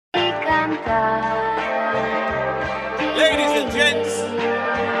Ladies and gents,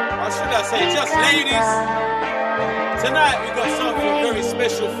 or should I say just ladies, tonight we got something very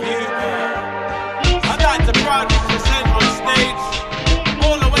special for you. I'd like to proudly present on stage,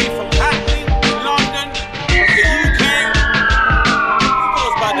 all the way from Hackney in London, the UK, he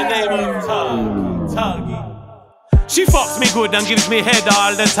goes by the name of Tugg. She fucks me good and gives me head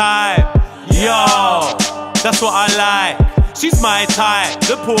all the time. Yo, that's what I like. She's my type,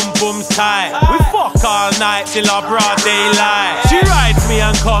 the pum-pum's tight. We fuck all night till our broad daylight. She rides me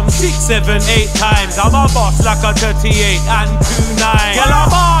and comes 6, 7, 8 times. I'm a boss like a 38 and 29. Girl,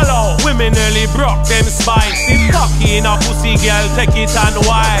 I'm all out, women nearly broke them spines. Still cocky in a pussy, girl, take it and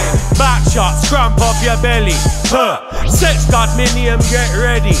wine. Back shots, cramp up your belly. Sex got me name, get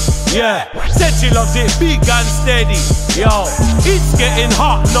ready. Yeah, said she loves it big and steady. Yo, it's getting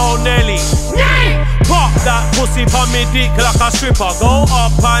hot now, Nelly. Pop that pussy for me dick like a stripper. Go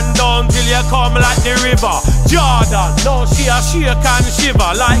up and down till you come like the river. Jordan, no she a shake and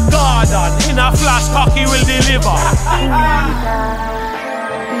shiver. Like Gordon, in a flash cocky will deliver.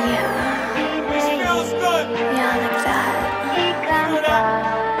 This feels good. Yeah, like that. Feel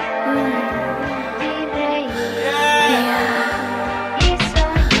that?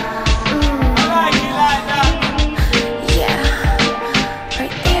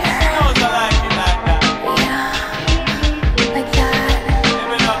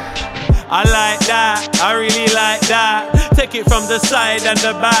 I like that, I really like that. Take it from the side and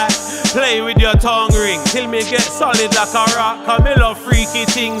the back. Play with your tongue ring till me get solid like a rock. Cause me love freaky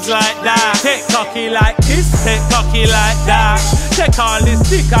things like that. Take cocky like this, take cocky like that. Take all this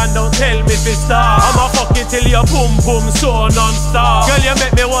stick and don't tell me if it's stop. I'ma fuck it till your boom boom so non-stop. Girl, you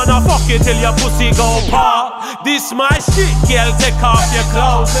make me wanna fuck it till your pussy go pop. This my shit, girl, take off your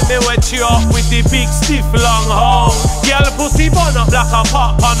clothes. Let me wet you up with the big stiff long hole. Girl, pussy burn up like a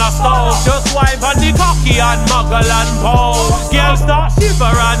pot on a stove. Just wipe on the cocky and muggle and pose. Girl, start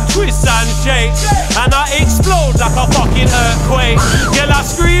shiver and twist and shake, and I explode like a fucking earthquake. Girl, I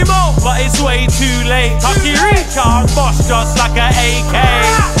scream out, but it's way too late. Cocky reach and bust just like an AK.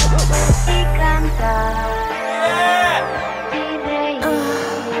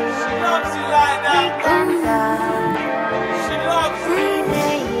 She loves it like that. She loves it.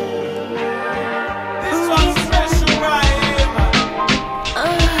 This one's special right here, man.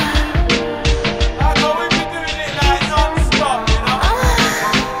 I know we be doing it like non-stop, you know.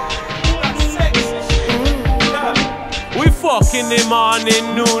 That's sexy shit. Yeah. We fuck in the morning,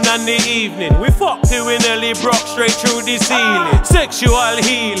 noon and the evening. We fuck till we nearly broke straight through the ceiling. Sexual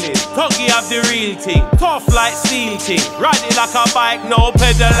healing, Tuggy have the real thing. Tough like steel thing, ride it like a bike, no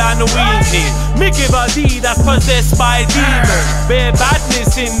pedal and wheel thing. Me give a D that's possessed by demons. Bare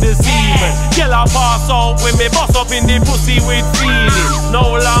badness in the semen. Girl, I pass out when me bust up in the pussy with feelings.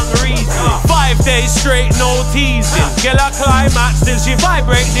 No long reason, 5 days straight, no teasing. Girl, I climax till she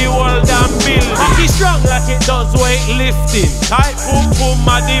vibrate the whole damn building. Cocky strong like it does weightlifting. Tight boom boom,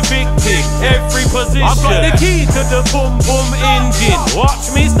 my the victim. Every position, I've got the key to the boom boom engine.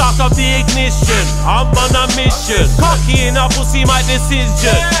 Watch me start up the ignition. I'm on a mission. Cocky in a pussy, my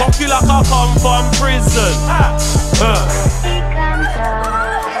decision. Fuck you like I come from prison.